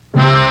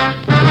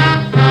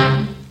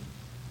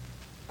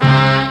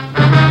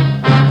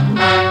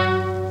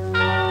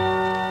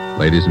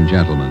Ladies and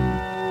gentlemen,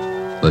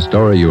 the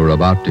story you are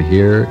about to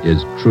hear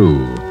is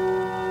true.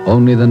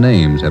 Only the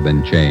names have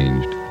been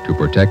changed to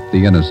protect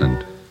the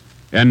innocent.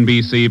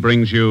 NBC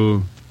brings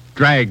you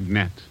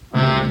Dragnet.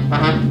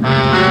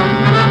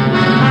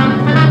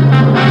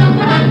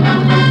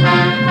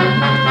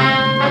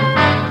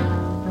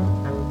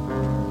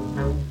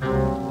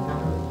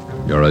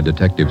 You're a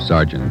detective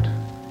sergeant.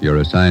 You're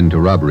assigned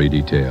to robbery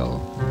detail.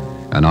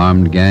 An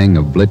armed gang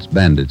of blitz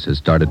bandits has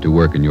started to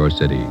work in your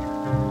city.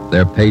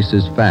 Their pace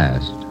is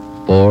fast,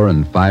 4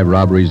 and 5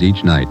 robberies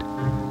each night.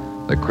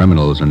 The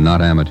criminals are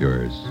not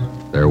amateurs.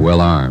 They're well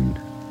armed,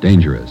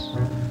 dangerous.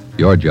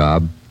 Your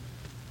job,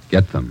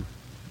 get them.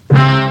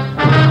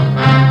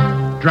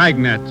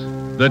 Dragnet,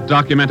 the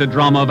documented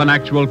drama of an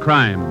actual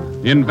crime,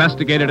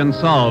 investigated and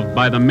solved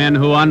by the men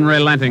who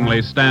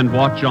unrelentingly stand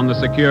watch on the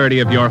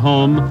security of your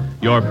home,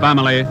 your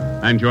family,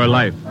 and your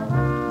life.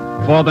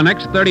 For the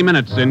next 30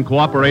 minutes, in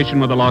cooperation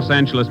with the Los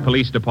Angeles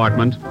Police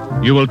Department,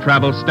 you will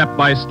travel step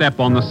by step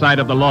on the side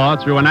of the law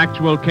through an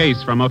actual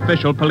case from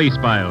official police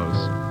files.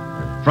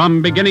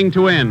 From beginning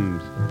to end,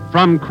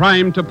 from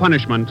crime to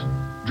punishment,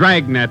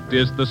 Dragnet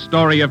is the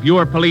story of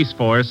your police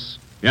force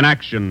in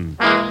action.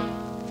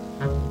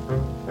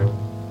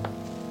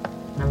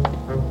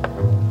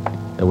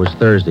 It was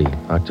Thursday,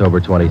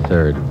 October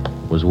 23rd.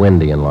 It was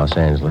windy in Los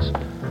Angeles.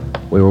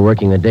 We were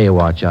working a day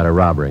watch out of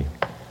robbery.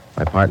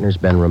 My partner's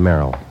Ben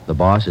Romero. The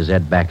boss is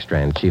Ed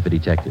Backstrand, chief of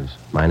detectives.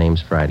 My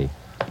name's Friday.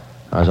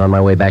 I was on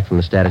my way back from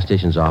the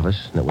statistician's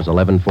office, and it was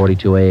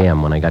 11:42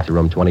 a.m. when I got to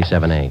room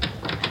 27A.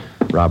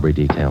 Robbery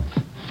detail.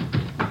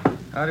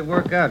 How'd it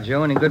work out,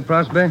 Joe? Any good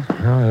prospect?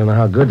 Well, I don't know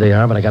how good they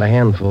are, but I got a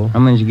handful. How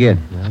many'd you get?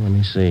 Well, let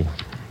me see.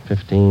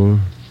 15,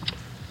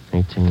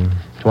 18,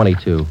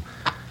 22.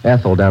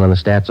 Ethel down in the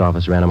stats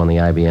office ran them on the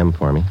IBM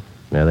for me.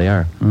 There they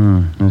are.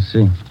 Let's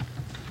see.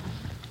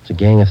 It's a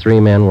gang of 3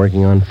 men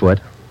working on foot.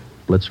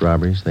 Blitz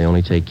robberies. They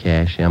only take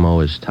cash.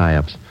 M.O. is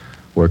tie-ups.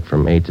 Work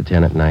from 8 to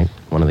 10 at night.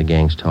 One of the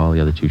gang's tall, the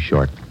other 2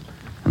 short.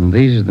 And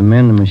these are the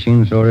men the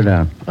machine sorted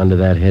out. Under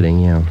that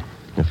heading, yeah.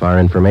 If our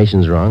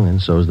information's wrong, then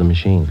so's the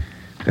machine.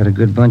 Got a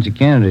good bunch of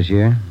candidates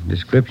here.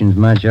 Descriptions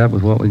match up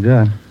with what we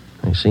got.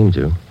 They seem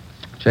to.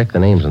 Check the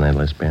names on that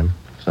list, Ben.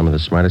 Some of the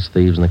smartest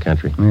thieves in the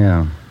country.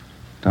 Yeah.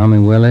 Tommy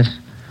Willis,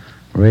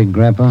 Ray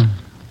Grappa,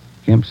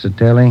 Kemp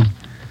Satelli,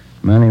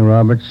 Manny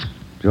Roberts,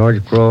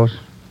 George Cross,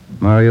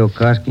 Mario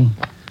Koski.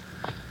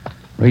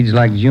 Reads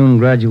like June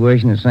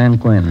graduation at San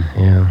Quentin.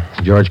 Yeah.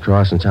 George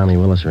Cross and Tommy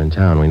Willis are in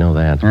town. We know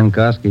that. And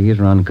Koski, he's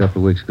around a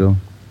couple of weeks ago.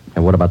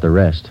 And what about the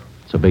rest?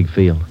 It's a big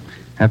field.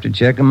 Have to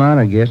check them out,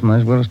 I guess. Might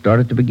as well start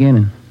at the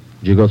beginning.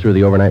 Did you go through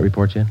the overnight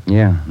reports yet?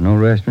 Yeah. No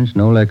restaurants,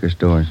 no liquor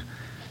stores.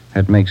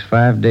 That makes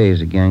 5 days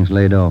the gang's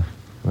laid off.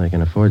 Well, they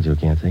can afford to,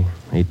 can't they?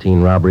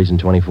 18 robberies in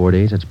 24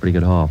 days, that's a pretty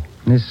good haul.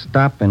 This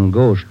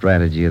stop-and-go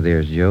strategy of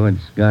theirs, Joe,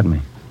 it's got me.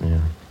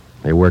 Yeah.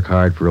 They work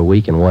hard for a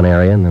week in one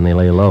area, and then they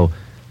lay low.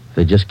 If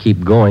they just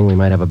keep going, we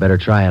might have a better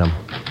try at them.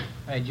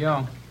 Hey,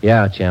 Joe.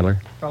 Yeah, Chandler.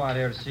 Fell out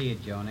here to see you,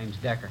 Joe. Name's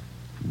Decker.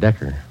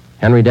 Decker.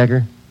 Henry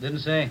Decker? Didn't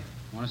say.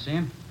 Want to see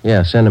him?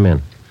 Yeah, send him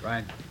in.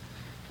 Right.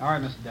 All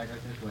right, Mr. Decker,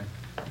 this way.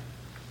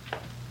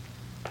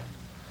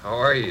 How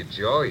are you,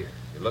 Joe? You're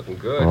looking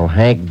good. Well,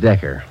 Hank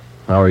Decker.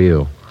 How are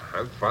you?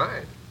 I'm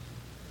fine.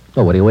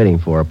 Oh, what are you waiting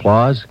for?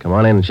 Applause? Come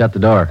on in and shut the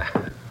door.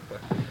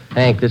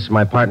 Hank, this is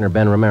my partner,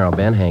 Ben Romero.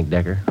 Ben, Hank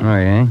Decker. All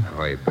right, Hank.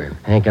 How are you, Ben?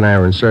 Hank and I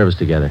are in service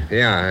together.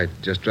 Yeah, I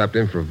just dropped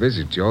in for a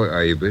visit, Joe.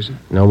 Are you busy?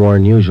 No more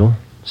than usual.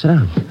 Sit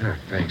down.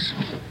 Thanks.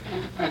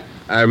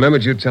 I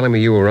remembered you telling me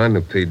you were on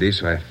the PD,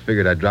 so I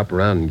figured I'd drop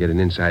around and get an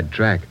inside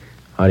track.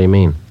 How do you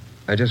mean?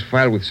 I just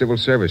filed with Civil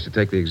Service to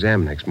take the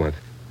exam next month.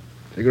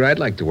 Figure I'd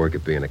like to work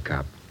at being a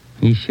cop.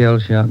 He's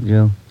shell-shocked,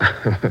 Joe.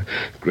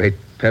 Great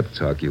pep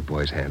talk you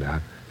boys hand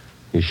out.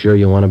 You sure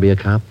you want to be a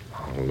cop?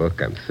 Oh,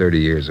 look, I'm 30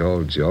 years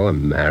old, Joe.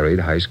 I'm married,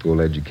 high school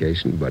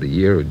education, about a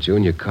year of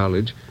junior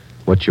college.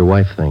 What's your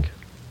wife think?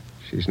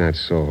 She's not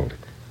sold.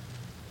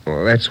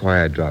 Well, that's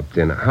why I dropped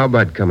in. How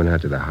about coming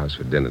out to the house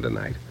for dinner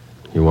tonight?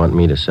 You want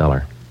me to sell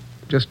her?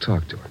 Just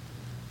talk to her.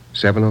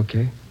 7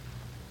 okay?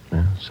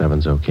 Yeah,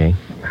 7's okay.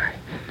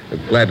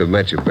 I'm glad to have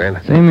met you, Ben.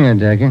 Same here,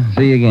 Decker.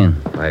 See you again.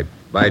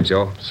 Bye,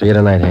 Joe. See you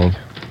tonight, Hank.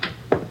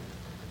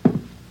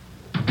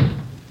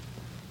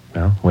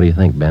 Well, what do you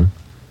think, Ben?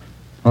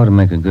 Ought to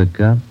make a good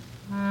cop.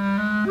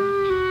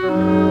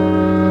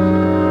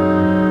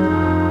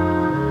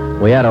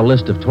 We had a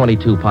list of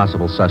 22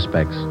 possible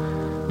suspects.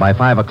 By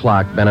 5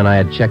 o'clock, Ben and I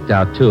had checked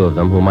out 2 of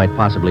them who might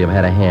possibly have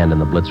had a hand in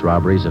the blitz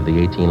robberies of the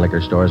 18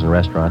 liquor stores and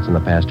restaurants in the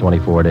past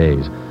 24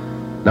 days.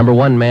 Number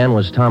 1 man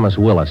was Thomas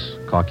Willis,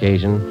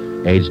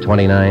 Caucasian, age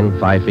 29,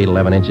 5 feet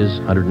 11 inches,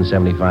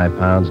 175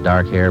 pounds,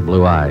 dark hair,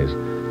 blue eyes.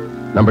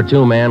 Number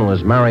 2 man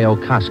was Mario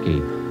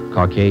Koski,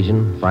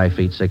 Caucasian, 5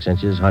 feet 6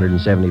 inches,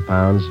 170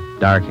 pounds,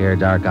 dark hair,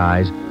 dark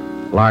eyes,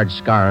 large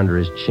scar under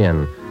his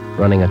chin,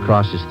 running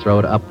across his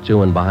throat, up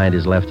to and behind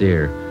his left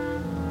ear.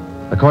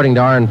 According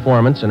to our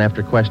informants, and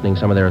after questioning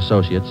some of their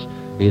associates,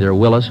 either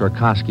Willis or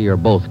Koski or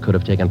both could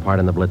have taken part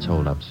in the blitz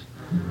holdups.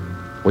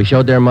 We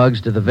showed their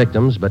mugs to the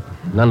victims, but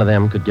none of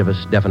them could give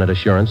us definite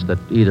assurance that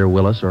either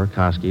Willis or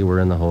Koski were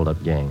in the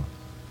holdup gang.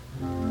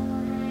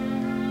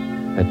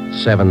 At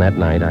 7 that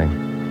night, I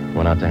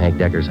went out to Hank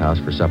Decker's house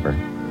for supper.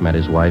 Met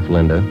his wife,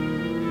 Linda,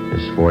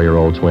 his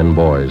 4-year-old twin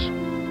boys.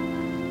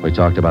 We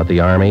talked about the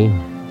Army,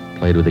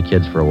 played with the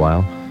kids for a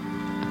while.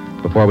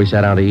 Before we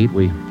sat down to eat,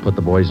 we put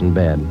the boys in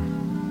bed.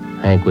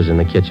 Hank was in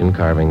the kitchen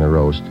carving the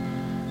roast.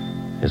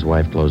 His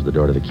wife closed the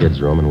door to the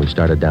kids' room, and we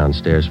started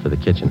downstairs for the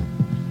kitchen.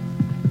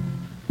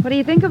 What do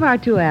you think of our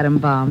 2 atom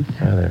bombs?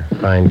 They're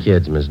fine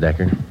kids, Miss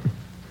Decker.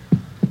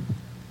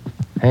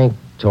 Hank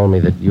told me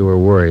that you were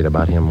worried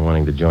about him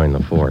wanting to join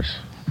the force.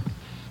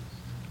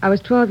 I was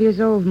 12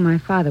 years old when my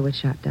father was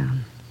shot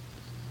down.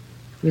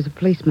 He was a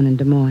policeman in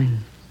Des Moines.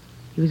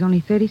 He was only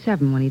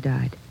 37 when he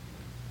died.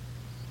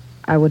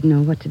 I wouldn't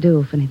know what to do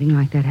if anything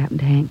like that happened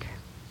to Hank.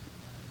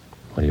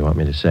 What do you want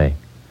me to say?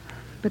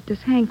 But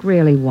does Hank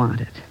really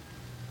want it?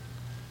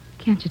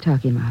 Can't you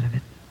talk him out of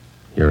it?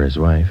 You're his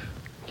wife.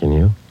 Can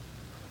you?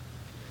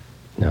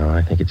 No,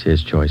 I think it's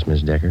his choice,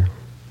 Miss Decker.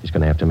 He's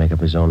going to have to make up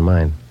his own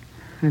mind.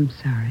 I'm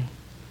sorry.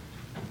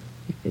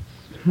 If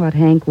it's what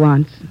Hank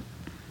wants,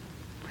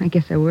 I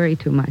guess I worry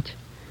too much.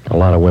 A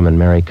lot of women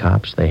marry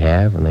cops. They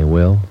have, and they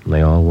will, and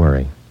they all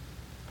worry.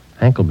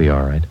 Hank will be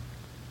all right.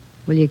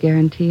 Will you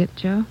guarantee it,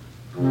 Joe?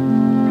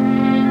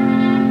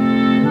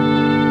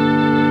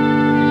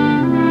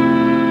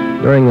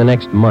 During the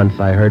next month,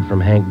 I heard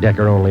from Hank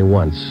Decker only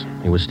once.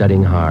 He was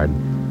studying hard.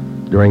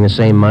 During the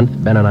same month,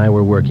 Ben and I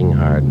were working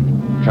hard,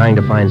 trying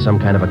to find some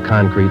kind of a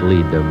concrete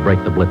lead to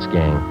break the Blitz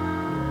gang.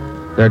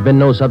 There had been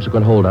no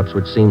subsequent holdups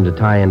which seemed to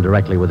tie in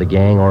directly with the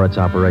gang or its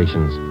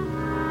operations.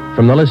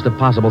 From the list of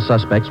possible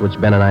suspects which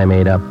Ben and I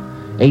made up,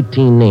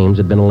 18 names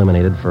had been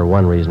eliminated for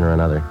one reason or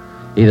another.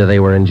 Either they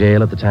were in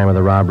jail at the time of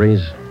the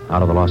robberies,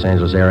 out of the Los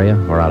Angeles area,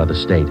 or out of the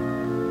state.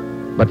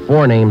 But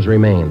 4 names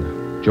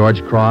remained: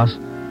 George Cross,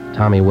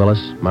 Tommy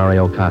Willis,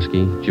 Mario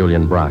Koski,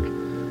 Julian Brock.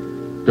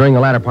 During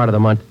the latter part of the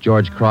month,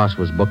 George Cross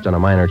was booked on a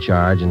minor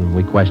charge, and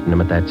we questioned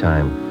him at that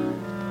time.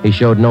 He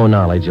showed no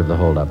knowledge of the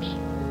holdups.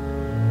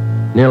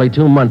 Nearly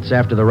 2 months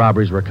after the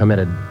robberies were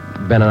committed,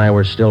 Ben and I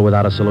were still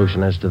without a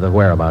solution as to the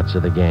whereabouts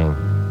of the gang.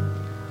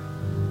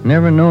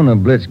 Never known a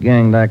Blitz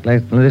gang like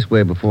this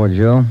way before,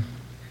 Joe.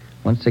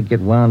 Once they get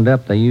wound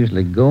up, they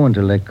usually go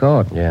until they're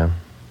caught. Yeah.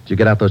 Did you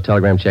get out those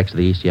telegram checks to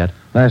the east yet?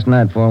 Last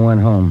night before I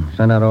went home.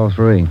 Sent out all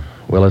 3.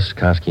 Willis,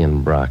 Koski,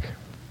 and Brock.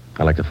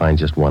 I'd like to find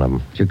just one of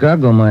them.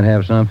 Chicago might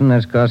have something.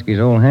 That's Koski's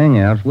old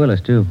hangout.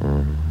 Willis, too.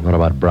 What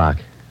about Brock?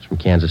 He's from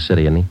Kansas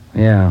City, isn't he?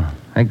 Yeah.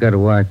 I got a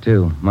wire,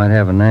 too. Might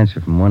have an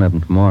answer from one of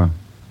them tomorrow.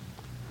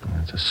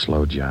 That's a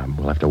slow job.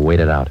 We'll have to wait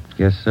it out.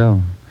 Guess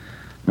so.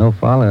 No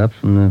follow-ups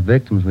from the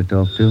victims we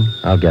talked to.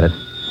 I'll get it.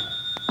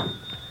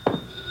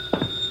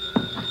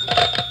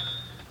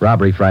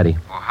 Robbery Friday.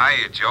 Oh,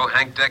 hiya, Joe.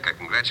 Hank Decker.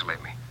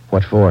 Congratulate me.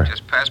 What for?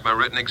 Just passed my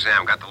written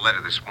exam. Got the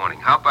letter this morning.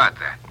 How about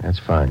that? That's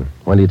fine.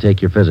 When do you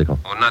take your physical?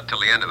 Oh, not till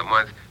the end of the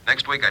month.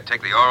 Next week, I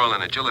take the oral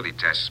and agility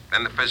tests.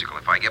 Then the physical.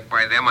 If I get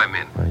by them, I'm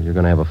in. Well, you're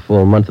going to have a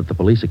full month at the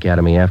police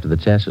academy after the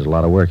test. There's a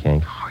lot of work,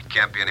 Hank. Oh, it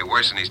can't be any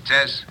worse than these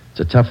tests.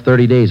 It's a tough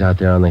 30 days out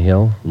there on the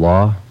Hill.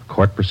 Law,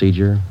 court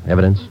procedure,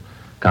 evidence,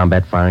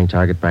 combat firing,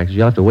 target practice.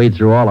 You'll have to wade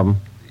through all of them.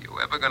 You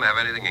ever going to have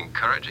anything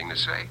encouraging to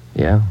say?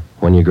 Yeah,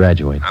 when you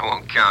graduate. I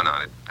won't count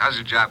on it. How's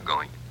your job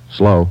going?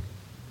 Slow.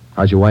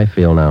 How's your wife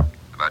feel now?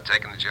 About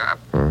taking the job?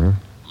 Uh-huh.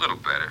 A little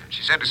better.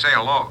 She said to say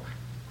hello.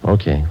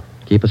 Okay.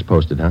 Keep us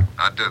posted, huh?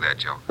 I'll do that,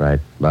 Joe. Right.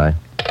 Bye.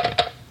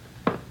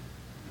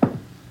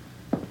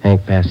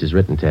 Hank passed his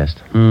written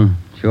test.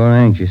 Sure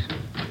anxious.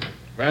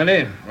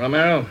 Brandy,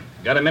 Romero,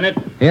 got a minute?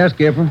 Yeah,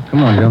 Skipper.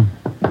 Come on, Joe.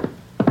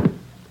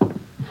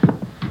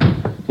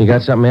 You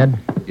got something, Ed?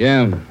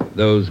 Yeah,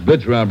 those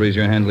Blitz robberies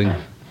you're handling.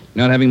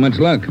 Not having much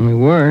luck. We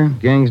were.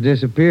 Gangs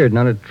disappeared.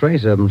 Not a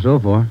trace of them so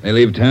far. They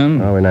leave town?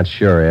 Oh, we're not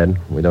sure, Ed.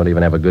 We don't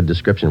even have a good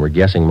description. We're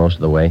guessing most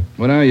of the way.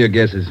 What are your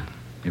guesses?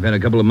 You've had a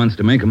couple of months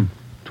to make them.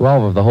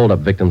 12 of the holdup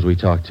victims we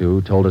talked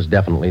to told us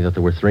definitely that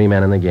there were 3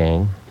 men in the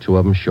gang, 2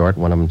 of them short,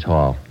 1 of them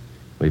tall.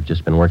 We've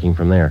just been working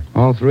from there.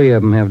 All 3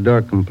 of them have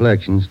dark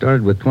complexions.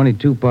 Started with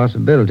 22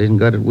 possibilities and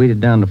got it weeded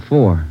down to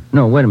 4.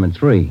 No, wait a minute,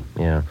 3.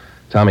 Yeah.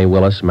 Tommy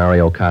Willis,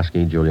 Mario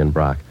Koski, Julian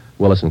Brock.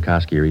 Willis and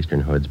Koski are Eastern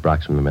Hoods.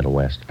 Brock's from the Middle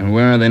West. And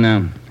where are they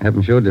now?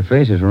 Haven't showed their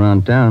faces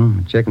around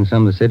town. Checking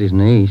some of the cities in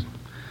the east.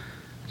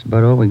 That's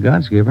about all we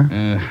got, Skipper.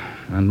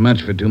 Not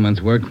much for 2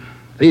 months' work.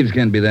 Thieves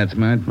can't be that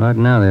smart. Right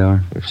now they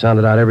are. We've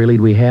sounded out every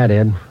lead we had,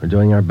 Ed. We're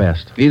doing our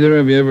best. Either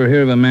of you ever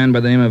hear of a man by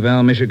the name of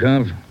Al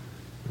Mishakov?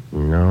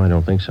 No, I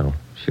don't think so.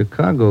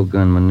 Chicago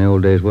gunman in the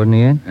old days, wasn't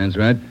he, Ed? That's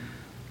right.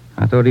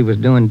 I thought he was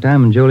doing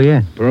time in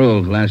Joliet.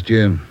 Paroled last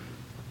year.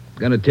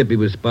 Got a tip he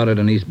was spotted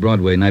on East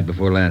Broadway night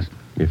before last.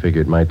 You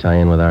figure it might tie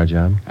in with our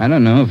job? I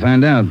don't know.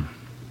 Find out.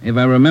 If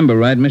I remember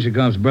right,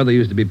 Mishakov's brother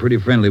used to be pretty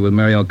friendly with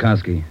Mario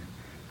Koski.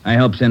 I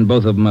helped send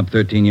both of them up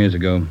 13 years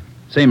ago.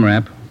 Same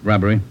rap,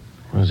 robbery.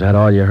 Was that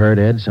all you heard,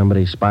 Ed?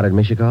 Somebody spotted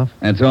Mishakov?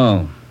 That's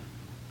all.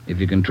 If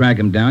you can track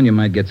him down, you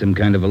might get some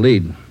kind of a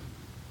lead.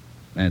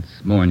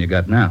 That's more than you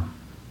got now.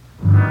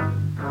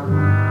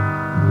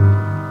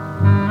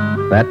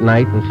 That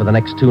night and for the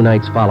next 2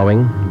 nights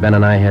following, Ben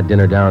and I had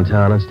dinner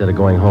downtown instead of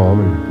going home,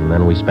 and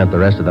then we spent the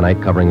rest of the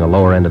night covering the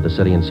lower end of the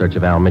city in search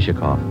of Al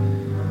Mishikoff.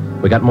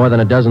 We got more than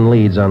a dozen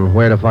leads on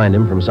where to find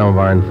him from some of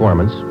our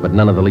informants, but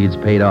none of the leads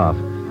paid off.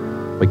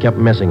 We kept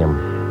missing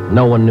him.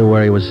 No one knew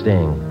where he was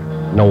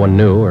staying. No one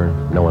knew, or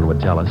no one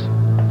would tell us.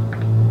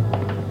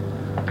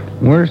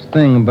 Worst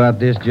thing about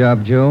this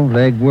job, Joe,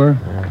 leg work?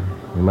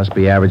 We must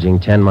be averaging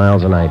 10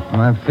 miles a night.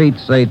 My feet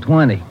say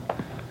 20.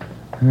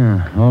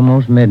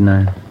 Almost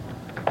midnight.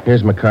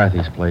 Here's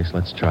McCarthy's place.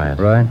 Let's try it.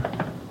 Right?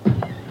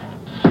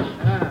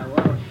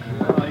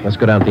 Let's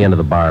go down to the end of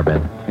the bar,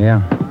 Ben.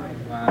 Yeah.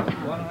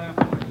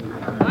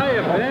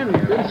 Hiya, Ben.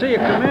 Didn't see you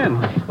come in.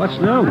 What's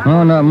new?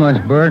 Oh, not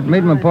much, Bert.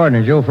 Meet my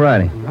partner, Joe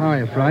Friday. How are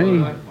you, Friday?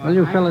 What do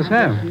you fellas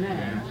have?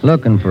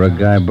 Looking for a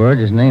guy, Bert.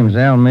 His name's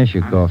Al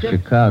Mishikoff,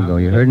 Chicago.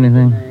 You heard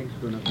anything?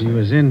 He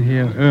was in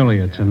here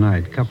earlier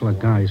tonight. A couple of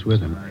guys with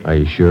him. Are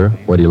you sure?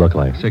 What do you look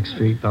like? 6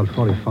 feet, about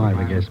 45,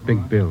 I guess.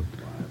 Big build.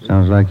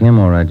 Sounds like him,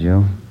 all right,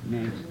 Joe.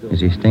 Is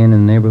he staying in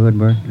the neighborhood,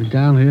 Bert?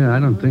 Down here, I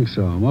don't think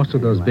so. Most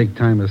of those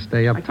big-timers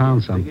stay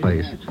uptown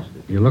someplace.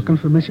 You looking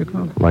for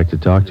Mishikoff? I'd like to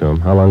talk to him.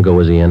 How long ago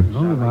was he in?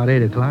 Oh, about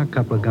 8 o'clock. A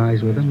couple of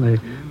guys with him. They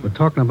were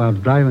talking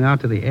about driving out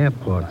to the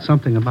airport.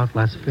 Something about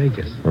Las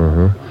Vegas.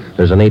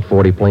 There's an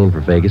 840 plane for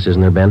Vegas,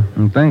 isn't there, Ben?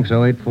 I think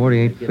so. 840,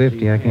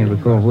 850. I can't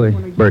recall which.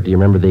 Bert, do you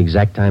remember the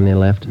exact time they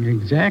left?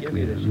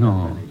 Exactly.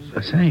 No.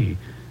 Say,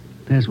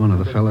 there's one of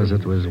the fellas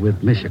that was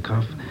with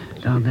Mishikoff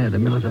down there in the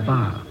middle of the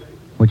bar.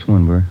 Which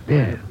one, Bert?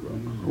 There.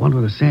 One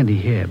with a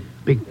sandy hair,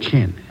 big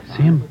chin.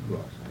 See him?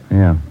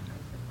 Yeah.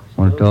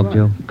 Want to talk,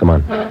 Joe? Come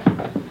on.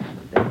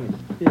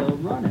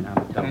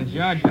 And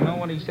Judge, you know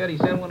what he said? He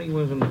said when he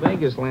was in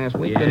Vegas last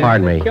week. that he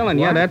Pardon was me. Killing.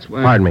 Yeah, that's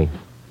why. Pardon me.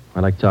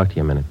 I'd like to talk to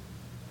you a minute.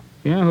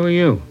 Yeah, who are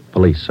you?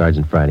 Police,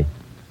 Sergeant Friday.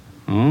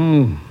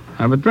 Oh,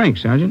 have a drink,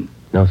 Sergeant.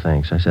 No,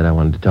 thanks. I said I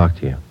wanted to talk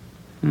to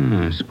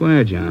you.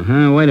 Square John,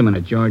 huh? Wait a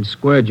minute, George.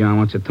 Square John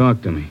wants to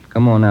talk to me.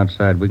 Come on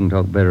outside. We can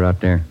talk better out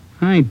there.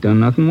 I ain't done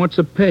nothing. What's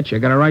the pitch? I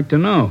got a right to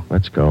know.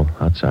 Let's go.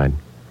 Outside.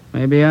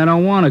 Maybe I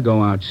don't want to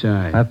go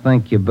outside. I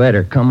think you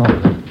better. Come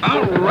on.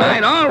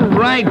 All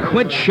right.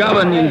 Quit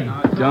shoving, you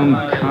dumb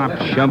cop,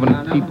 shoving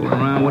people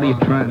around. What are you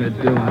trying to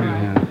do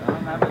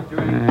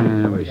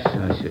anyhow? Every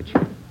sausage.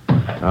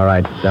 All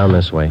right, down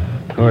this way.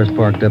 Car's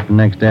parked up the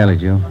next alley,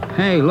 Joe.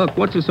 Hey, look,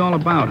 what's this all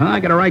about, huh?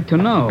 I got a right to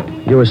know.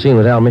 You were seen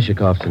with Al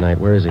Mishikoff tonight.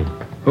 Where is he?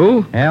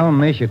 Who? Al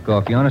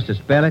Mishikoff. You want us to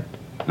spell it?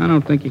 I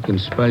don't think you can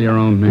spell your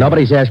own name.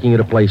 Nobody's asking you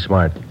to play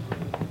smart.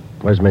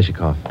 Where's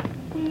Mishikoff?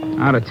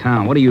 Out of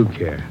town. What do you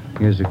care?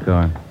 Here's the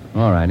car.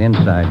 All right,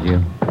 inside,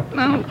 you.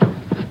 Now,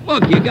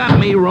 look, you got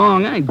me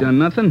wrong. I ain't done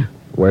nothing.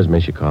 Where's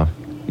Mishikoff?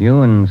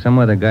 You and some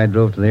other guy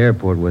drove to the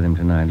airport with him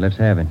tonight. Let's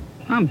have it.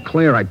 I'm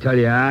clear, I tell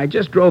you. I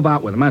just drove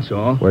out with him, that's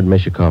all. Where'd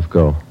Mishikoff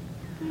go?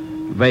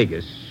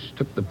 Vegas.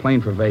 Took the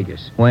plane for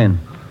Vegas. When?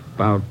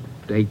 About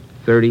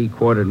 8:30,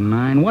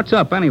 8:45. What's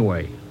up,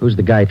 anyway? Who's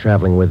the guy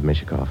traveling with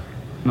Mishikoff?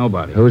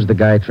 Nobody. Who's the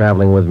guy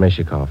traveling with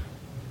Mishikoff?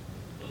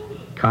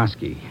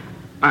 Koski.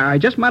 I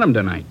just met him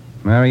tonight.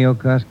 Mario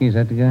Koski, is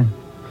that the guy?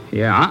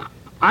 Yeah,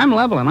 I'm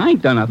leveling. I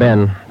ain't done nothing.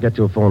 Ben, get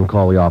to a phone,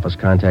 call the office,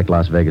 contact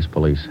Las Vegas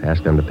police.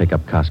 Ask them to pick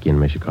up Koski and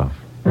Mishikoff.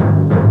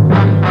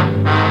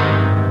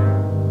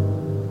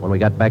 When we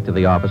got back to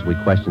the office, we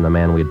questioned the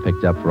man we had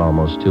picked up for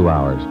almost 2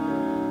 hours.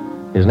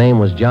 His name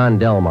was John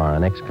Delmar,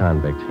 an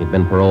ex-convict. He'd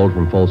been paroled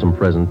from Folsom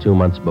Prison 2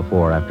 months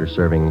before after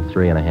serving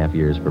 3.5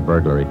 years for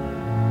burglary.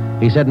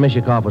 He said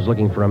Mishikoff was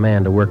looking for a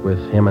man to work with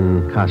him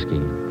and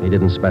Koski. He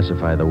didn't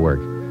specify the work.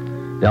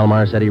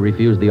 Delmar said he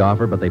refused the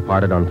offer, but they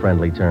parted on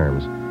friendly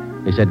terms.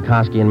 He said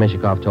Koski and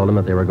Mishikoff told him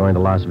that they were going to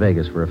Las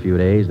Vegas for a few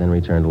days, then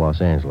return to Los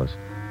Angeles.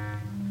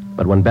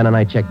 But when Ben and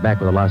I checked back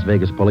with the Las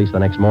Vegas police the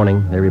next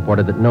morning, they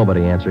reported that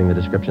nobody answering the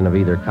description of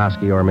either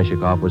Koski or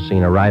Mishikoff was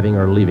seen arriving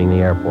or leaving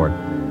the airport.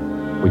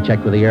 We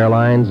checked with the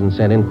airlines and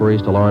sent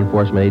inquiries to law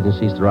enforcement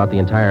agencies throughout the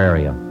entire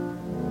area.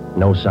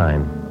 No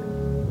sign.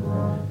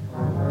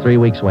 3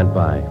 weeks went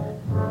by.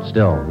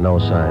 Still no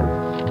sign.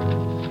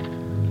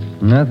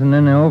 Nothing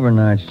in the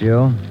overnights,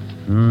 Joe.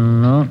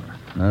 No,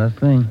 not a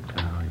thing.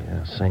 Oh,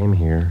 yeah, same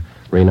here.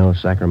 Reno,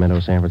 Sacramento,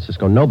 San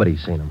Francisco.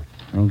 Nobody's seen them.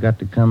 Ain't got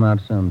to come out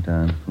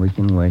sometime. We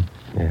can wait.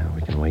 Yeah,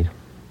 we can wait.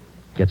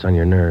 Gets on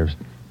your nerves.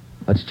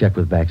 Let's check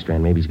with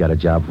Backstrand. Maybe he's got a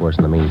job for us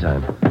in the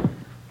meantime.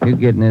 You're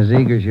getting as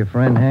eager as your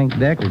friend Hank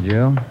Decker,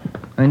 Joe.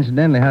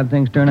 Incidentally, how'd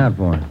things turn out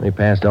for him? He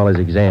passed all his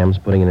exams,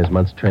 putting in his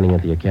month's training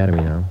at the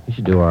academy now. He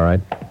should do all right.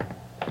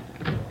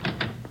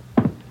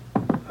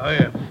 Oh,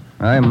 yeah.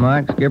 Hi,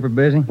 Mike. Skipper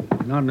busy?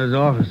 Not in his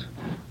office.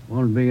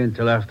 Won't be in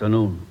till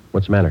afternoon.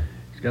 What's the matter?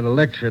 He's got a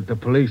lecture at the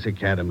police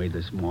academy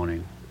this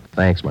morning.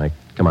 Thanks, Mike.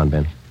 Come on,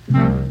 Ben.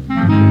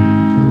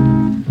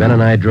 Ben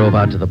and I drove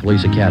out to the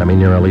police academy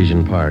near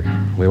Elysian Park.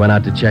 We went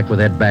out to check with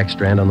Ed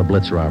Backstrand on the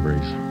Blitz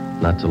robberies,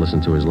 not to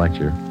listen to his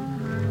lecture.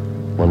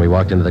 When we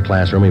walked into the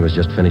classroom, he was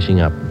just finishing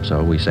up,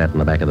 so we sat in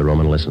the back of the room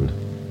and listened.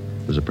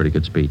 It was a pretty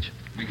good speech.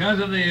 Because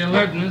of the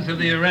alertness of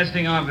the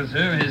arresting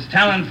officer, his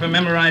talent for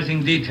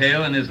memorizing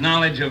detail, and his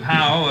knowledge of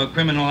how a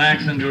criminal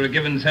acts under a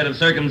given set of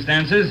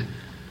circumstances,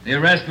 the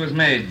arrest was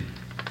made.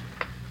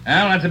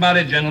 Well, that's about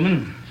it,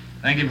 gentlemen.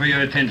 Thank you for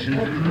your attention.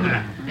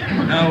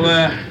 Now,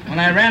 when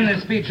I ran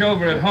this speech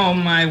over at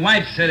home, my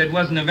wife said it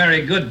wasn't a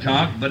very good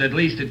talk, but at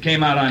least it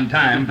came out on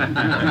time.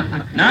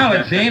 Now,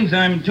 it seems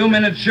I'm 2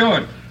 minutes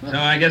short, so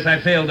I guess I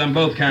failed on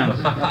both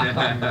counts.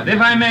 But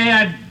if I may,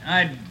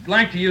 I'd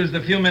like to use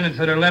the few minutes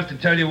that are left to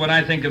tell you what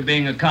I think of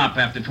being a cop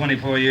after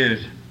 24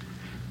 years.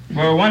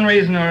 For one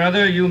reason or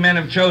other, you men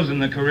have chosen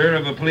the career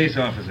of a police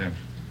officer.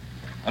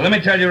 Well, let me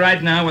tell you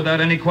right now,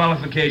 without any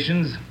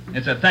qualifications,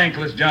 it's a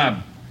thankless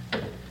job.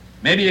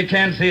 Maybe you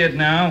can't see it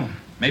now.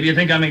 Maybe you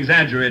think I'm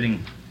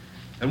exaggerating.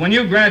 But when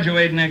you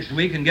graduate next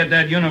week and get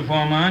that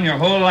uniform on, your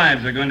whole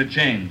lives are going to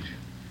change.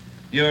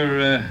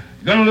 You're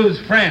going to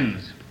lose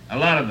friends, a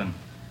lot of them.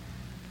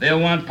 They'll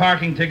want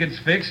parking tickets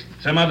fixed,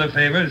 some other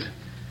favors.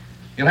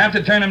 You'll have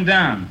to turn them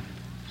down,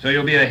 so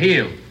you'll be a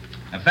heel,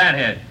 a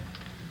fathead.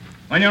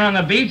 When you're on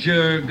the beach,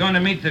 you're going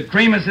to meet the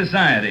cream of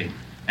society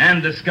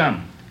and the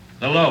scum,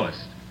 the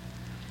lowest.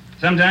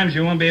 Sometimes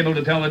you won't be able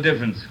to tell the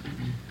difference.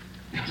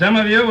 Some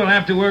of you will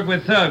have to work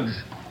with thugs,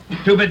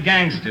 two-bit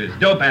gangsters,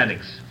 dope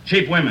addicts,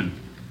 cheap women.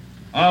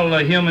 All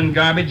the human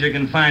garbage you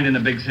can find in a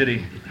big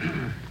city.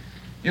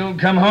 You'll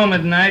come home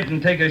at night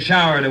and take a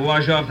shower to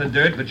wash off the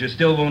dirt, but you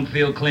still won't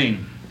feel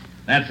clean.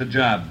 That's the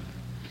job.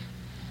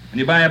 When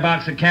you buy a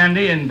box of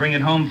candy and bring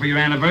it home for your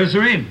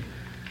anniversary,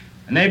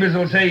 the neighbors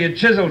will say you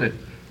chiseled it.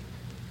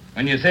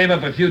 When you save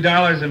up a few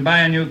dollars and buy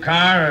a new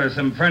car or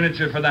some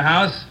furniture for the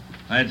house,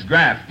 it's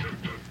graft.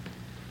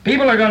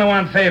 People are going to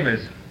want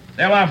favors.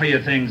 They'll offer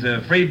you things,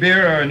 a free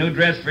beer or a new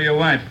dress for your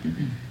wife.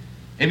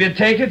 If you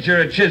take it,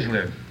 you're a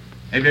chiseler.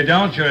 If you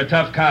don't, you're a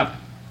tough cop.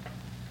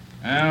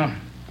 Well,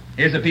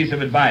 here's a piece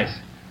of advice.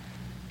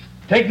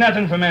 Take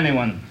nothing from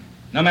anyone,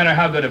 no matter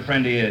how good a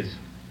friend he is.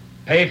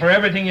 Pay for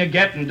everything you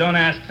get and don't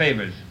ask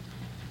favors.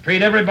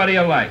 Treat everybody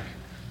alike,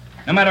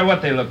 no matter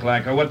what they look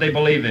like or what they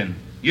believe in.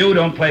 You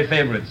don't play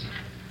favorites.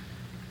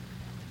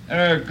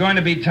 There are going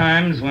to be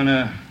times when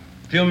a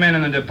few men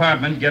in the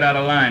department get out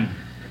of line.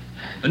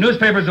 The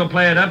newspapers will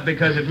play it up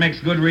because it makes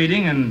good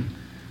reading, and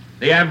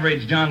the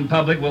average John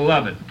public will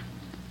love it.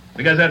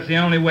 Because that's the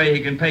only way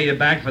he can pay you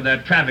back for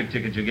that traffic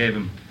ticket you gave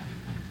him.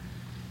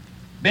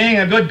 Being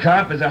a good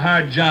cop is a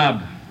hard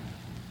job,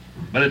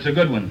 but it's a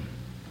good one.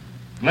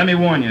 Let me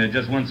warn you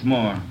just once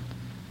more.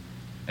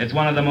 It's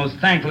one of the most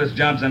thankless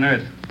jobs on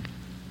earth.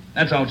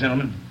 That's all,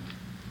 gentlemen.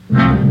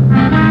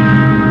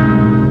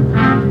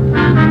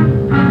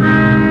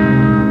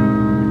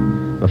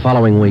 The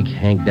following week,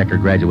 Hank Decker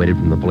graduated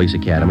from the police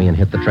academy and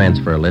hit the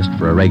transfer list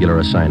for a regular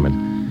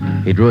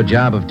assignment. He drew a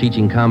job of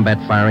teaching combat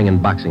firing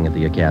and boxing at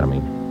the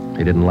academy.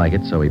 He didn't like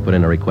it, so he put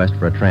in a request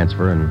for a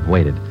transfer and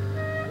waited.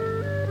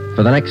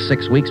 For the next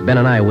 6 weeks, Ben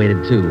and I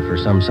waited, too, for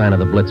some sign of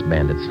the Blitz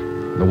bandits.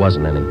 There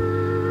wasn't any.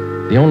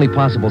 The only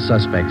possible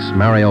suspects,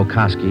 Mario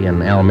Koski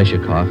and Al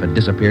Mishikoff, had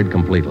disappeared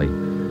completely.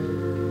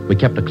 We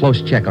kept a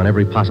close check on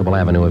every possible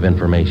avenue of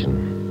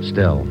information.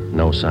 Still,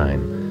 no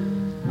sign.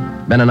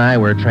 Ben and I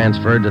were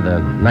transferred to the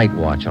night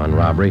watch on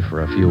robbery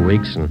for a few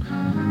weeks, and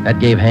that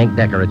gave Hank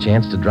Decker a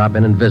chance to drop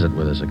in and visit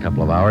with us a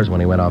couple of hours when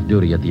he went off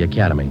duty at the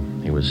academy.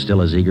 He was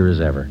still as eager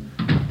as ever.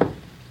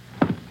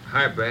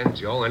 Hi, Ben.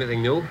 Joe,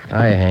 anything new?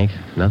 Hi, Hank.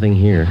 Nothing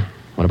here.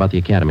 What about the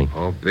academy?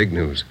 Oh, big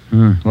news.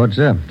 What's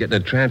up? Getting a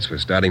transfer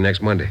starting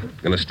next Monday.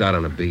 Gonna start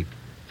on a beat.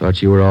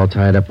 Thought you were all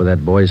tied up with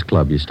that boys'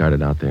 club you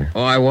started out there.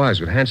 Oh, I was,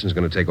 but Hanson's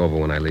gonna take over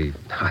when I leave.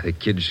 The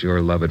kids sure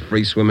love it.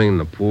 Free swimming in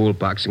the pool,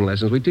 boxing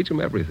lessons. We teach them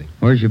everything.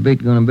 Where's your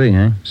beat going to be,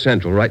 huh?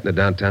 Central, right in the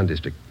downtown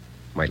district.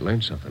 Might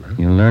learn something, huh?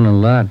 You'll learn a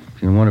lot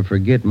if you want to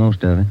forget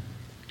most of it.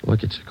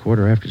 Look, it's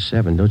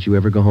 7:15. Don't you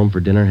ever go home for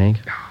dinner, Hank?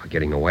 Oh,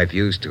 getting the wife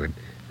used to it.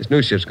 This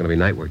new shift's gonna be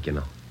night work, you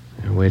know.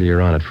 Wait till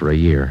you're on it for a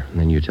year, and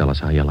then you tell us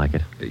how you like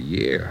it. A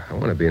year? I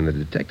want to be in the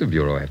detective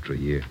bureau after a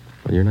year.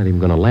 Well, you're not even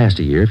going to last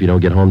a year if you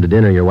don't get home to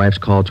dinner. Your wife's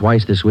called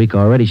twice this week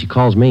already. She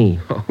calls me.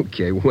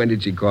 Okay, when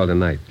did she call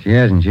tonight? She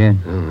hasn't yet.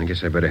 Oh, I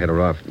guess I better head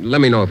her off.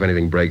 Let me know if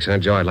anything breaks, huh,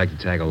 Joe? I'd like to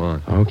tag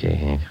along. Okay,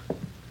 Hank.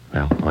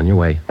 Well, on your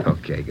way.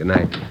 Okay, good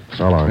night.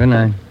 So long. Good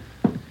night.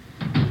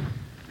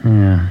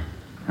 Yeah.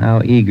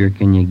 How eager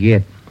can you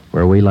get?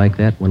 Were we like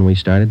that when we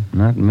started?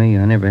 Not me.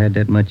 I never had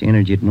that much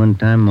energy at one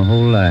time my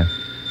whole life.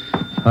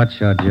 Hot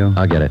shot, Joe.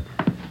 I'll get it.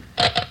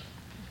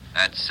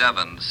 At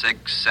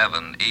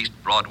 767 East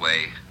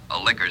Broadway, a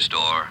liquor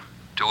store,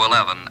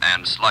 211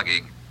 and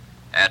slugging.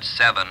 At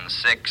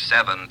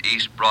 767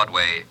 East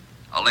Broadway,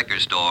 a liquor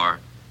store,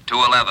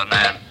 211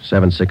 and...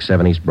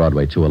 767 East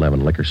Broadway,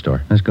 211, liquor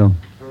store. Let's go.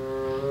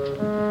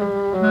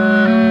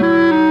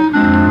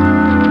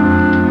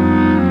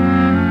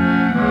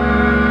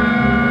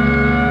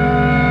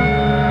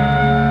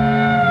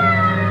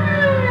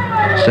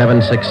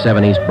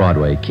 .767 East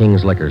Broadway,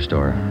 King's Liquor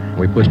Store.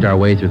 We pushed our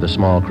way through the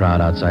small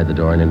crowd outside the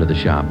door and into the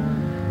shop.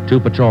 2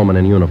 patrolmen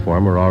in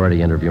uniform were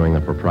already interviewing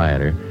the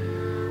proprietor.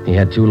 He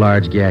had 2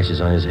 large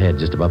gashes on his head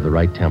just above the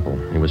right temple.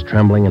 He was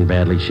trembling and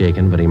badly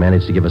shaken, but he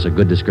managed to give us a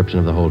good description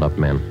of the hold-up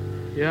men.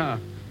 Yeah,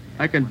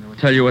 I can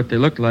tell you what they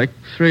look like.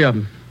 3 of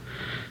them.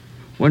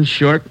 One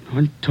short,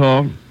 one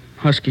tall,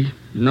 husky,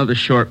 another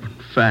short,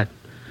 fat.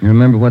 You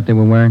remember what they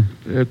were wearing?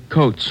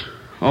 Coats.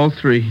 All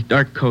three,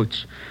 dark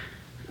coats.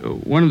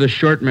 One of the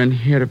short men,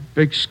 he had a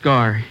big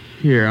scar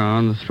here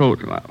on the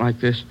throat,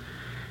 like this.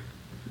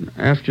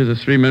 After the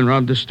three men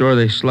robbed the store,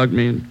 they slugged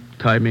me and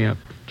tied me up.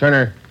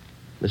 Turner,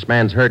 this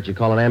man's hurt. You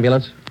call an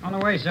ambulance? On the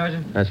way,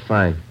 Sergeant. That's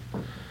fine.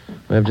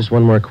 We have just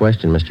one more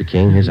question, Mr.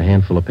 King. Here's a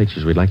handful of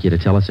pictures. We'd like you to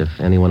tell us if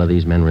any one of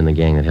these men were in the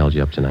gang that held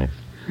you up tonight.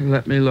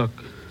 Let me look.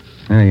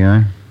 There you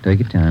are.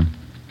 Take your time.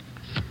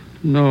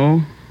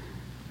 No,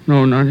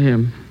 not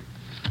him.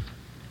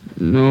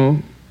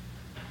 No.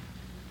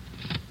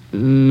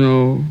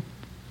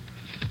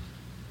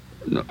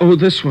 Oh,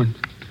 this one.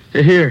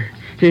 Here.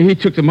 He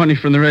took the money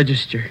from the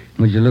register.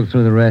 Would you look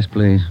through the rest,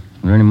 please? Are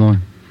there any more?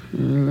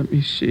 Let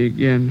me see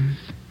again.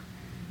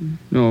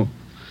 No.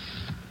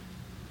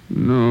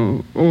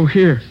 Oh,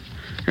 here.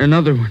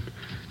 Another one.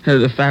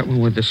 The fat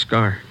one with the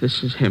scar.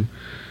 This is him.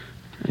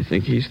 I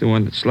think he's the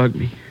one that slugged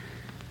me.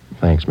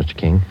 Thanks, Mr.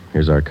 King.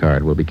 Here's our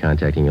card. We'll be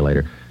contacting you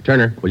later.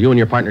 Turner, will you and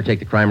your partner take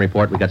the crime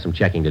report? We got some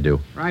checking to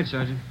do. Right,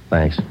 Sergeant.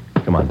 Thanks.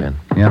 Come on, Ben.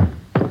 Yeah.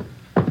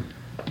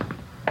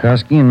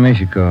 Koski and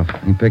Mishikov.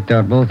 He picked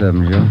out both of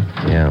them, Joe.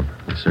 Yeah,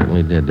 he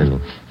certainly did, didn't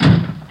he?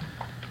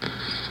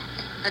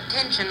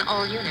 Attention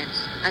all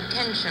units.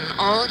 Attention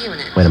all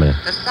units. Wait a minute.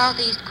 The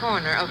southeast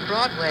corner of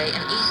Broadway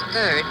and East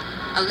 3rd,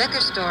 a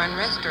liquor store and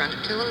restaurant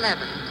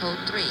 211, code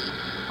 3.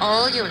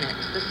 All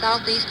units, the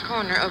southeast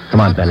corner of Broadway.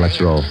 Come on, Ben,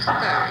 let's roll. and East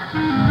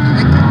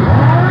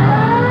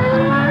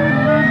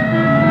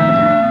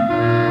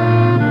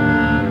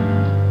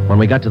 3rd. When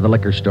we got to the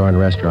liquor store and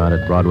restaurant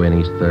at Broadway and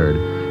East 3rd,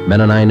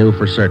 Ben and I knew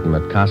for certain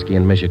that Koski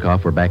and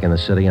Mishikov were back in the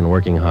city and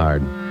working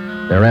hard.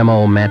 Their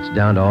M.O. matched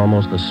down to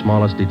almost the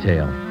smallest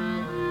detail.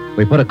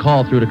 We put a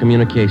call through to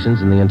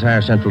communications, and the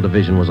entire Central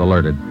Division was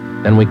alerted.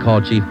 Then we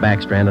called Chief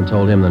Backstrand and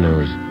told him the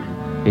news.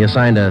 He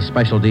assigned a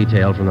special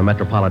detail from the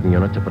Metropolitan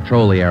Unit to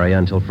patrol the area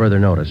until further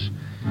notice.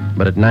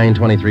 But at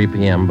 9:23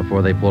 p.m.,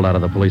 before they pulled out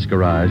of the police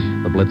garage,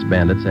 the Blitz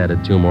bandits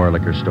added 2 more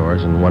liquor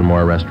stores and 1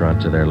 more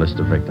restaurant to their list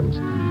of victims.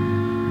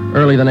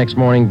 Early the next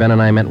morning, Ben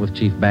and I met with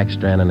Chief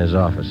Backstrand in his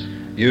office.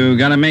 You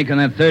got a make on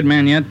that third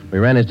man yet? We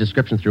ran his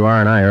description through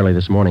R&I early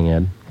this morning,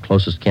 Ed.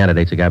 Closest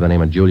candidate's a guy by the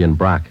name of Julian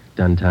Brock.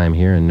 Done time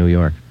here in New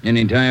York.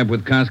 Any tie-up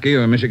with Koski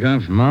or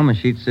Mishikov? Mama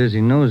sheet says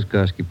he knows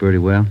Koski pretty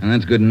well. And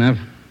that's good enough.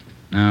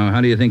 Now,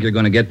 how do you think you're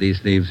going to get these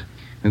thieves?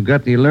 We've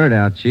got the alert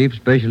out, Chief.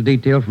 Special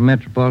detail from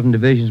Metropolitan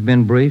Division's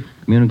been briefed.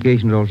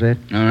 Communications all set.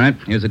 All right,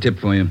 here's a tip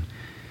for you.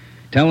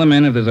 Tell the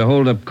men if there's a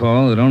hold-up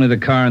call that only the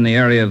car in the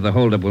area of the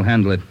hold-up will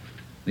handle it.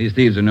 These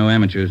thieves are no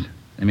amateurs.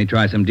 They may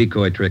try some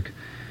decoy trick.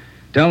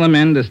 Tell the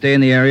men to stay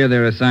in the area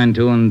they're assigned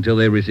to until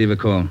they receive a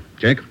call.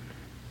 Check?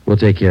 We'll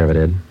take care of it,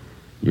 Ed.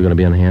 You going to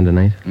be on hand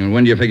tonight? And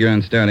when do you figure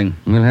on starting?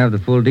 We'll have the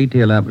full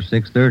detail out by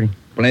 6:30.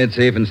 Play it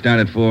safe and start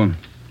at 4.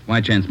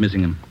 Why chance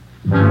missing him?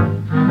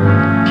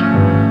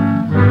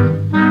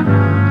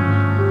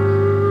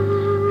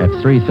 At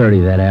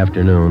 3:30 that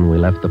afternoon, we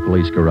left the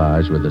police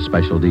garage with a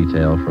special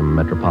detail from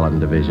Metropolitan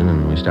Division,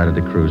 and we started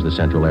to cruise the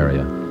central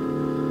area.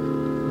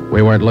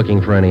 We weren't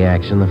looking for any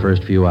action the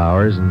first few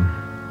hours, and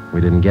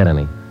we didn't get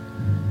any.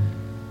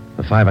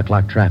 The 5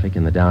 o'clock traffic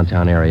in the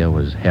downtown area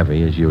was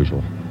heavy as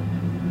usual.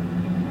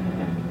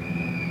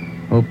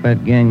 Hope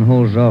that gang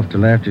holds off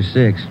till after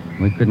 6.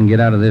 We couldn't get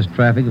out of this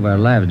traffic if our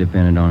lives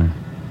depended on it.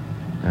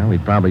 Well,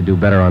 we'd probably do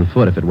better on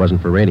foot if it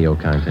wasn't for radio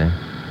contact.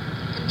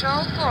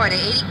 Control 4 to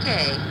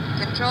 80K.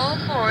 Control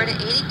 4 to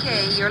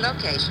 80K, your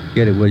location.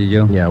 Get it, will you,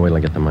 Joe? Yeah, wait till I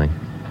get the mic.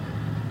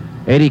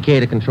 80K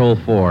to Control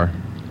 4.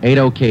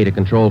 80K to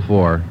Control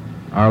 4.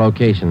 Our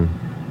location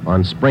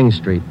on Spring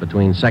Street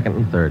between 2nd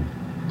and 3rd.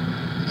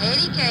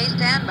 80K,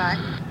 stand by.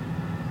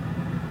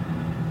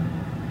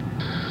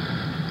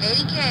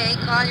 80K,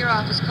 call your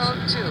office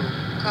code 2.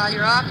 Call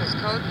your office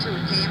code 2,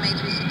 KMA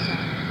 367.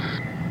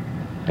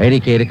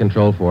 80K to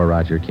Control 4,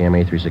 Roger.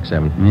 KMA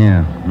 367.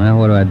 Yeah. Now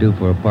what do I do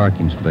for a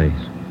parking space?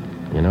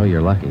 You know,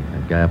 you're lucky.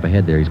 That guy up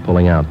ahead there, he's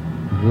pulling out.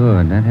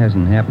 Good. That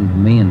hasn't happened to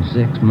me in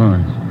 6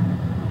 months.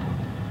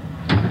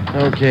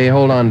 Okay,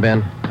 hold on,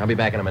 Ben. I'll be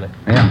back in a minute.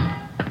 Yeah.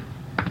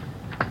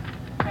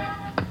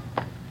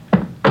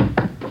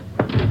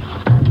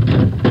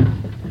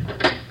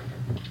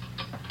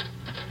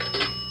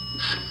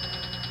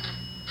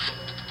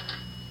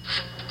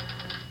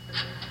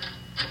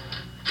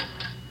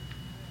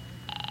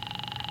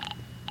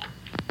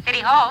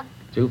 City Hall.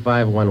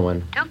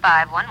 2511.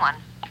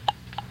 2511.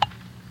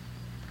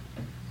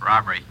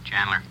 Robbery,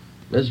 Chandler.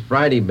 This is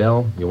Friday,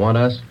 Bill. You want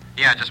us?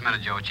 Yeah, just a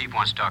minute, Joe. Chief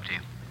wants to talk to you.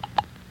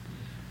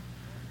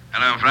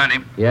 Hello, Friday.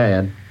 Yeah,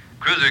 Ed.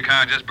 Cruiser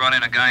car just brought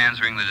in a guy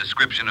answering the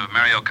description of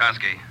Mario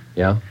Koski.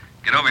 Yeah?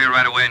 Get over here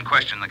right away and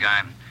question the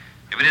guy.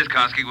 If it is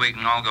Koski, we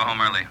can all go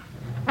home early.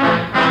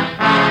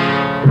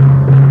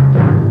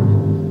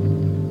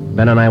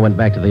 Ben and I went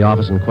back to the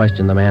office and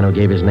questioned the man who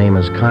gave his name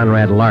as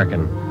Conrad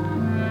Larkin.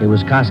 He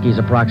was Koski's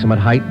approximate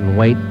height and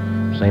weight,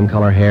 same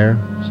color hair,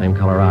 same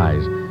color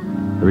eyes.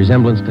 The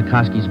resemblance to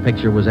Koski's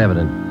picture was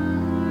evident.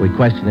 We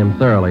questioned him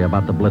thoroughly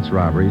about the Blitz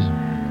robberies,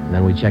 and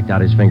then we checked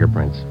out his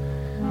fingerprints.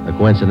 The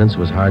coincidence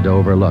was hard to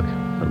overlook,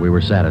 but we were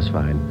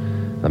satisfied.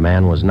 The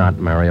man was not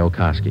Mario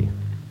Koski.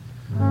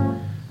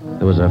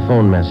 There was a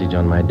phone message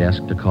on my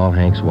desk to call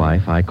Hank's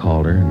wife. I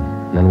called her,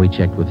 and then we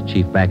checked with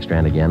Chief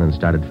Backstrand again and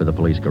started for the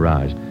police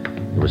garage.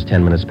 It was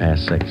 10 minutes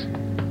past 6.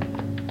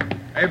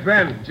 Hey,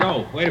 Ben,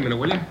 Joe, wait a minute,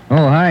 will you?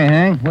 Oh, hi,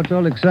 Hank. What's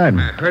all the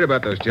excitement? I heard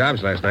about those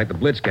jobs last night, the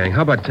Blitz gang.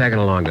 How about tagging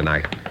along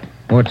tonight?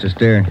 What's the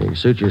stare? You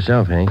suit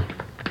yourself, Hank.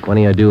 When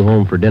are you due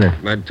home for dinner?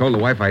 I told the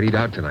wife I'd eat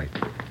out tonight.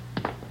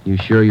 You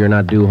sure you're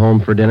not due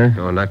home for dinner?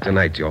 No, not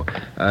tonight, Joe.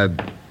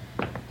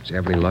 Did you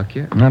have any luck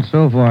yet? Not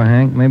so far,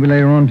 Hank. Maybe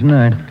later on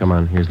tonight. Come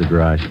on, here's the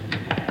garage.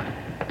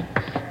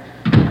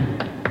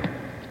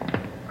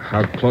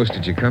 How close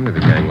did you come to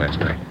the gang last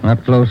night?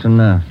 Not close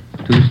enough.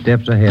 2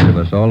 steps ahead of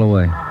us all the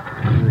way.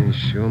 They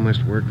sure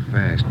must work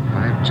fast.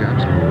 5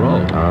 jobs in a row.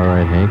 All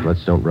right, Hank,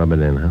 let's don't rub it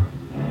in, huh?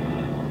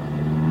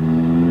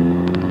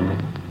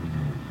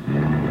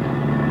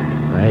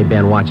 Hey,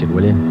 Ben, watch it,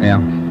 will you? Yeah.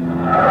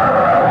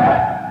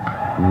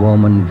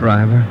 Woman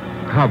driver.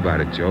 How about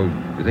it, Joe?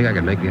 You think I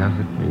can make the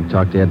outfit? You can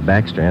talk to Ed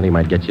Backstrand. He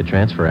might get you a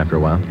transfer after a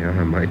while. Yeah,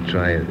 I might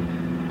try it.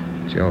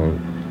 Joe,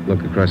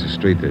 look across the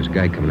street. There's a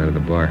guy coming out of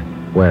the bar.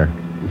 Where?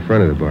 In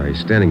front of the bar. He's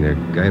standing there.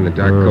 Guy in the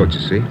dark coat, you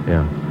see?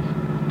 Yeah.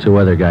 2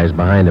 other guys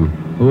behind him.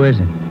 Who is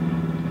it?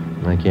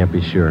 I can't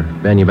be sure.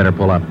 Ben, you better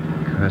pull up.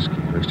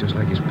 Koski. Looks just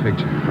like his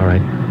picture. All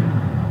right.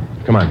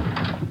 Come on.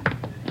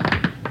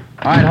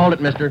 All right, hold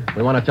it, mister.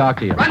 We want to talk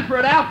to you. Run for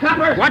it, Al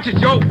Cutler! Watch it,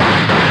 Joe!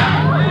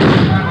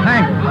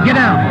 Hank, get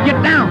down!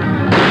 Get down!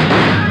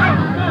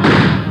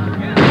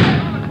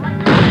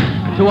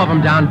 2 of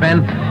them down,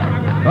 Ben.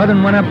 Other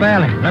one up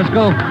alley. Let's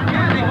go.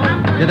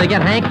 Did they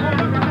get Hank?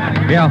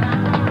 Yeah.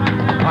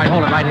 All right,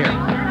 hold it right here.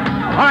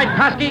 All right,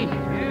 Koski,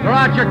 throw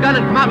out your gun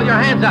and come out with your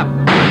hands up.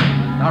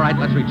 All right,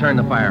 let's return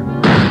the fire.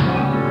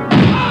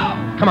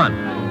 Come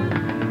on.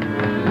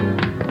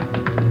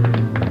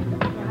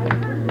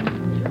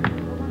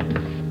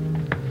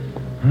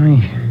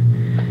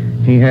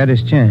 He had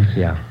his chance.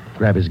 Yeah,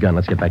 grab his gun.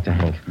 Let's get back to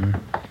Hank.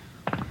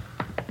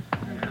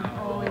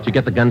 Did you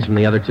get the guns from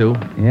the other 2?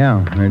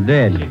 Yeah, they're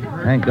dead.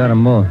 Hank got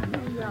them both.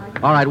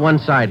 All right, one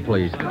side,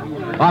 please.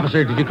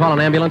 Officer, did you call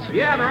an ambulance?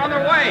 Yeah, they're on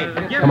their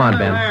way. Come on,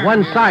 Ben.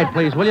 One side,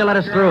 please. Will you let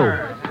us through?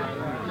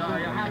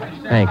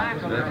 Hank,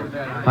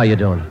 how you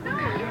doing?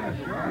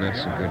 Not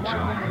so good,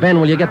 Joe. Ben,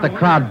 will you get the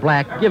crowd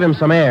black? Give him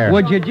some air.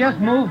 Would you just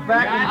move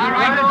back?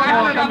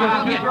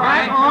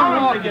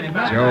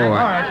 Joe, All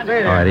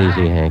right,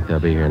 easy, Hank. They'll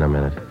be here in a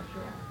minute.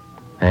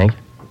 Hank?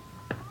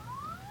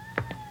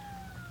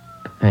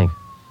 Hank?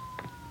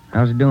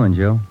 How's it doing,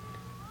 Joe?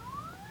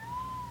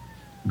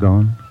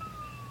 Gone?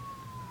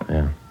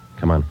 Yeah,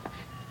 come on.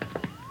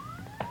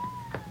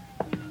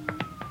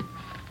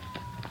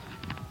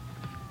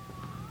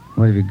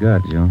 What have you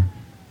got, Joe?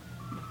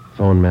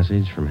 Phone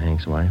message from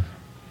Hank's wife.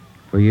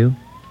 For you?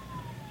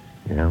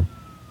 Yeah,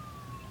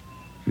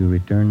 You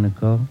returned the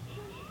call?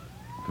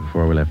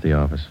 before we left the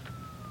office.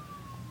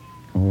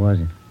 What was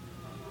it?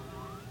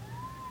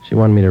 She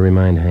wanted me to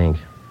remind Hank.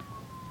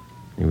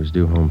 He was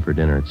due home for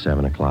dinner at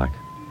 7 o'clock.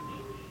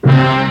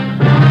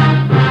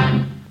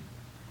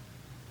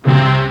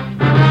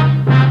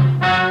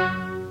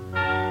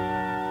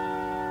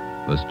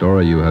 The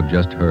story you have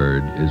just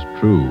heard is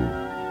true.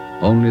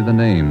 Only the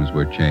names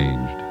were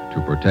changed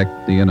to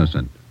protect the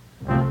innocent.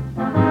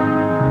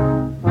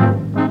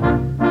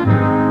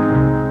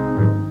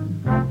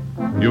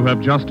 You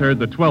have just heard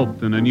the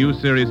 12th in a new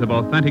series of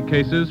authentic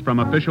cases from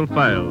official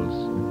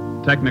files.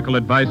 Technical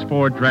advice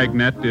for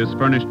Dragnet is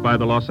furnished by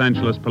the Los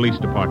Angeles Police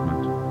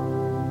Department.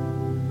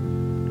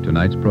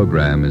 Tonight's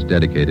program is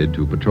dedicated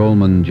to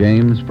Patrolman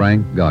James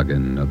Frank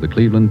Goggin of the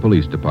Cleveland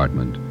Police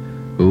Department,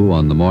 who,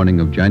 on the morning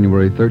of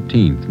January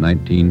 13th,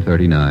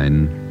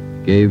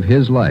 1939, gave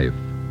his life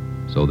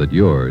so that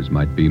yours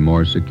might be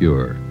more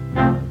secure.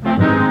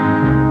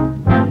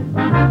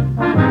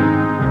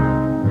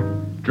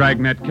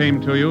 Dragnet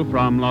came to you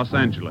from Los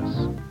Angeles.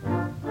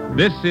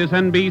 This is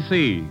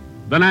NBC,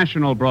 the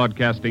national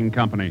broadcasting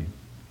company.